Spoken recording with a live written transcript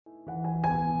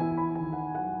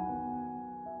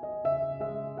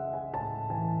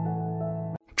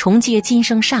重结今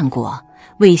生善果，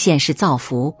为现世造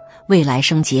福，为来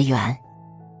生结缘。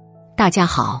大家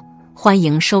好，欢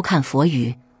迎收看佛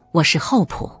语，我是厚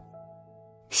朴。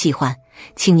喜欢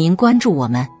请您关注我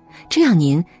们，这样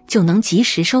您就能及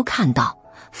时收看到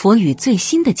佛语最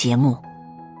新的节目。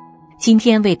今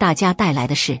天为大家带来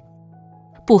的是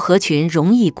不合群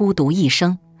容易孤独一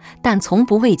生，但从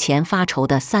不为钱发愁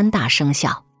的三大生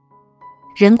肖。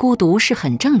人孤独是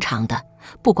很正常的，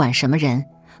不管什么人，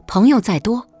朋友再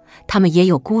多，他们也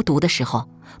有孤独的时候。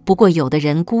不过有的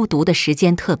人孤独的时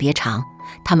间特别长，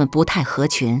他们不太合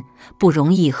群，不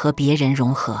容易和别人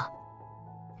融合，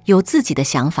有自己的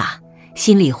想法，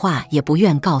心里话也不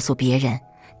愿告诉别人。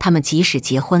他们即使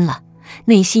结婚了，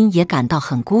内心也感到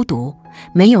很孤独，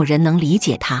没有人能理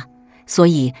解他，所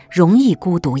以容易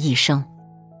孤独一生。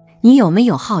你有没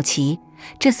有好奇，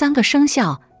这三个生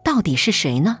肖到底是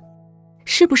谁呢？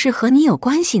是不是和你有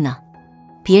关系呢？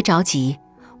别着急，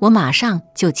我马上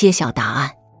就揭晓答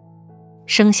案。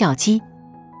生肖鸡。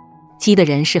鸡的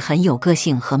人是很有个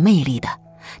性和魅力的，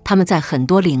他们在很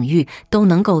多领域都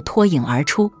能够脱颖而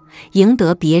出，赢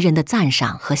得别人的赞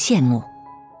赏和羡慕。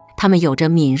他们有着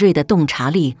敏锐的洞察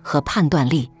力和判断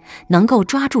力，能够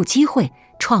抓住机会，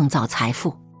创造财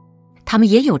富。他们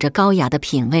也有着高雅的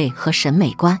品味和审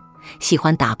美观，喜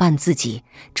欢打扮自己，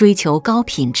追求高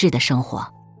品质的生活。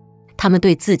他们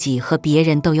对自己和别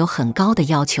人都有很高的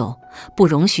要求，不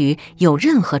容许有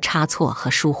任何差错和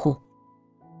疏忽。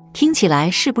听起来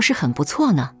是不是很不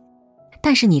错呢？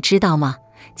但是你知道吗？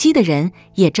鸡的人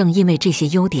也正因为这些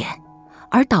优点，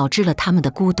而导致了他们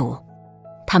的孤独。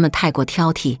他们太过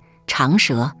挑剔、长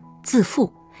舌、自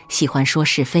负，喜欢说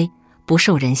是非，不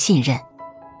受人信任。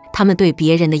他们对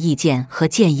别人的意见和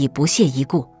建议不屑一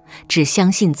顾，只相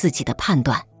信自己的判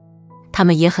断。他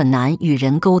们也很难与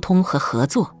人沟通和合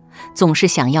作，总是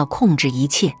想要控制一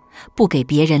切，不给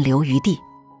别人留余地。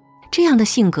这样的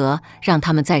性格让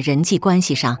他们在人际关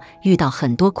系上遇到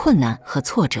很多困难和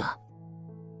挫折。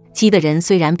鸡的人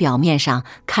虽然表面上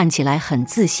看起来很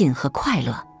自信和快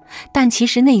乐，但其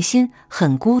实内心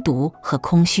很孤独和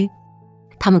空虚。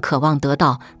他们渴望得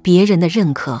到别人的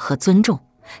认可和尊重，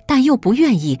但又不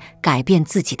愿意改变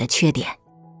自己的缺点。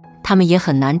他们也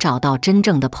很难找到真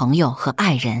正的朋友和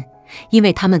爱人，因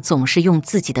为他们总是用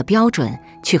自己的标准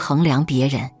去衡量别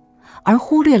人，而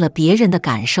忽略了别人的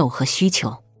感受和需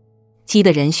求。鸡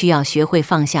的人需要学会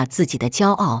放下自己的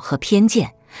骄傲和偏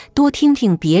见，多听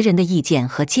听别人的意见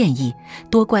和建议，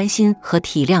多关心和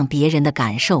体谅别人的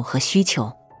感受和需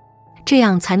求，这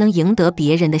样才能赢得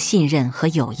别人的信任和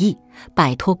友谊，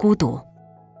摆脱孤独。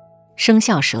生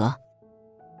肖蛇。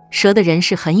蛇的人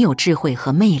是很有智慧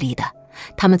和魅力的，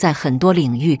他们在很多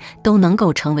领域都能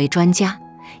够成为专家，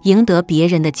赢得别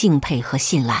人的敬佩和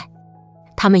信赖。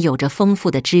他们有着丰富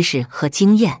的知识和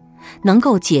经验，能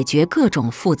够解决各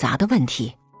种复杂的问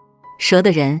题。蛇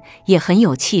的人也很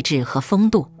有气质和风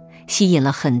度，吸引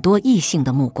了很多异性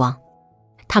的目光。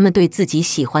他们对自己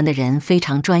喜欢的人非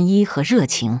常专一和热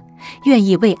情，愿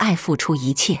意为爱付出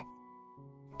一切。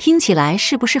听起来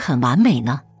是不是很完美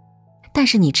呢？但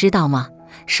是你知道吗？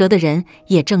蛇的人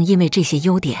也正因为这些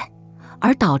优点，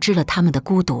而导致了他们的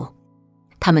孤独。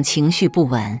他们情绪不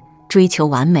稳，追求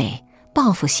完美，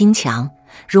报复心强，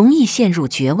容易陷入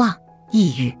绝望、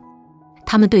抑郁。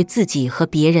他们对自己和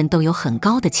别人都有很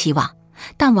高的期望，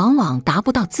但往往达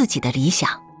不到自己的理想。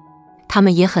他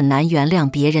们也很难原谅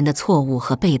别人的错误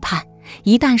和背叛，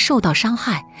一旦受到伤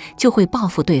害，就会报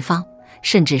复对方，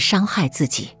甚至伤害自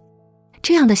己。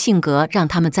这样的性格让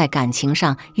他们在感情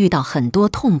上遇到很多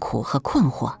痛苦和困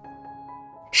惑。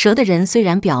蛇的人虽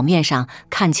然表面上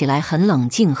看起来很冷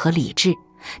静和理智，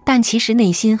但其实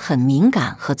内心很敏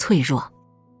感和脆弱。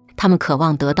他们渴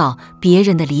望得到别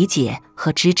人的理解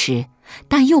和支持，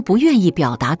但又不愿意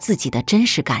表达自己的真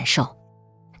实感受。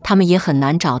他们也很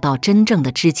难找到真正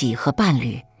的知己和伴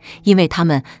侣，因为他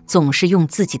们总是用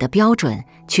自己的标准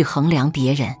去衡量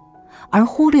别人，而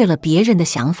忽略了别人的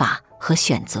想法和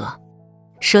选择。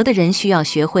蛇的人需要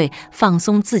学会放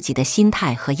松自己的心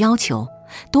态和要求，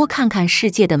多看看世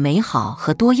界的美好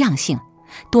和多样性，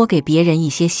多给别人一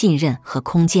些信任和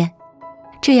空间，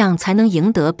这样才能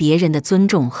赢得别人的尊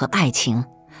重和爱情，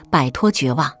摆脱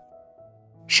绝望。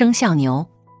生肖牛。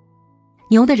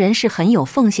牛的人是很有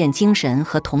奉献精神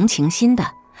和同情心的，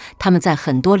他们在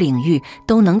很多领域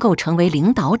都能够成为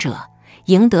领导者，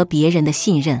赢得别人的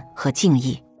信任和敬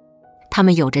意。他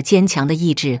们有着坚强的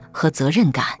意志和责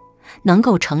任感，能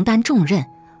够承担重任，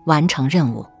完成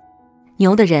任务。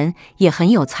牛的人也很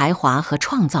有才华和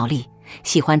创造力，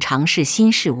喜欢尝试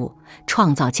新事物，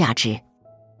创造价值。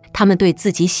他们对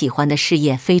自己喜欢的事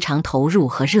业非常投入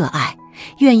和热爱，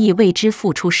愿意为之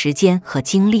付出时间和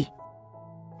精力。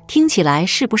听起来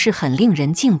是不是很令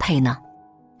人敬佩呢？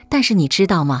但是你知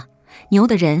道吗？牛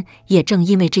的人也正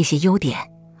因为这些优点，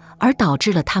而导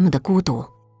致了他们的孤独。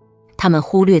他们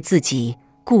忽略自己，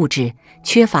固执，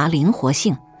缺乏灵活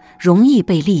性，容易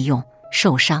被利用、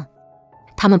受伤。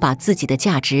他们把自己的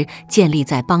价值建立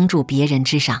在帮助别人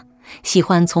之上，喜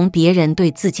欢从别人对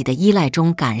自己的依赖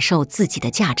中感受自己的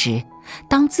价值。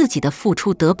当自己的付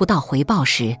出得不到回报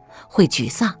时，会沮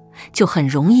丧，就很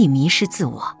容易迷失自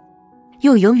我。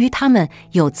又由于他们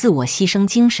有自我牺牲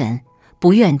精神，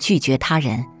不愿拒绝他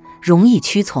人，容易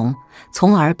屈从，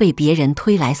从而被别人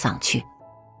推来搡去。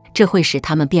这会使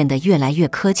他们变得越来越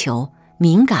苛求、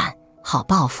敏感、好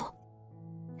报复。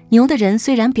牛的人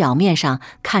虽然表面上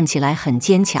看起来很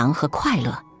坚强和快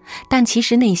乐，但其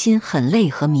实内心很累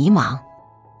和迷茫。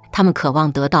他们渴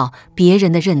望得到别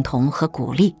人的认同和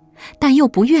鼓励，但又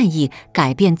不愿意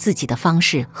改变自己的方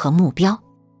式和目标。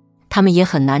他们也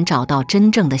很难找到真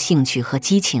正的兴趣和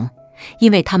激情，因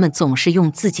为他们总是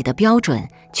用自己的标准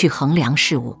去衡量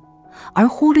事物，而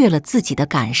忽略了自己的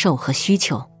感受和需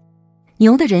求。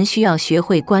牛的人需要学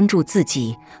会关注自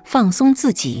己，放松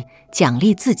自己，奖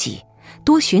励自己，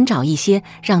多寻找一些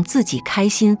让自己开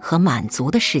心和满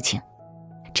足的事情，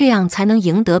这样才能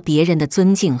赢得别人的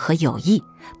尊敬和友谊，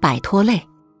摆脱累。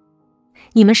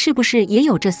你们是不是也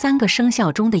有这3个生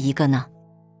肖中的一个呢？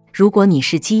如果你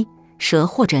是鸡、蛇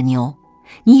或者牛，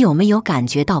你有没有感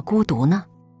觉到孤独呢？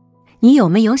你有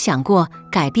没有想过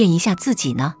改变一下自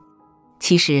己呢？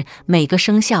其实每个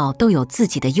生肖都有自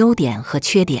己的优点和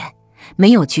缺点，没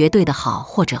有绝对的好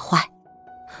或者坏。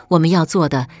我们要做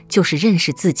的就是认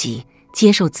识自己，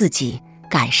接受自己，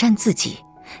改善自己，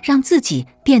让自己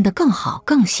变得更好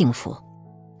更幸福。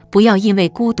不要因为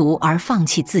孤独而放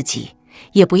弃自己，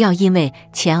也不要因为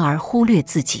钱而忽略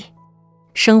自己。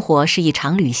生活是一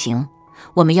场旅行，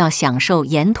我们要享受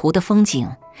沿途的风景，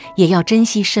也要珍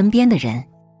惜身边的人。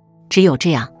只有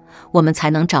这样，我们才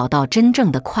能找到真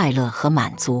正的快乐和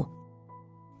满足。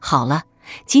好了，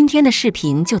今天的视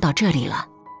频就到这里了，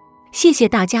谢谢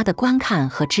大家的观看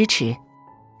和支持。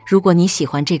如果你喜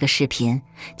欢这个视频，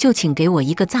就请给我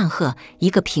一个赞和一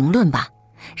个评论吧，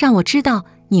让我知道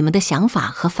你们的想法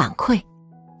和反馈。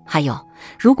还有，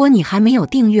如果你还没有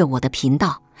订阅我的频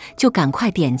道，就赶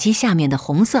快点击下面的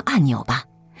红色按钮吧，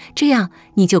这样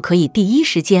你就可以第一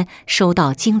时间收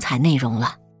到精彩内容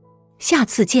了。下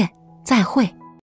次见，再会。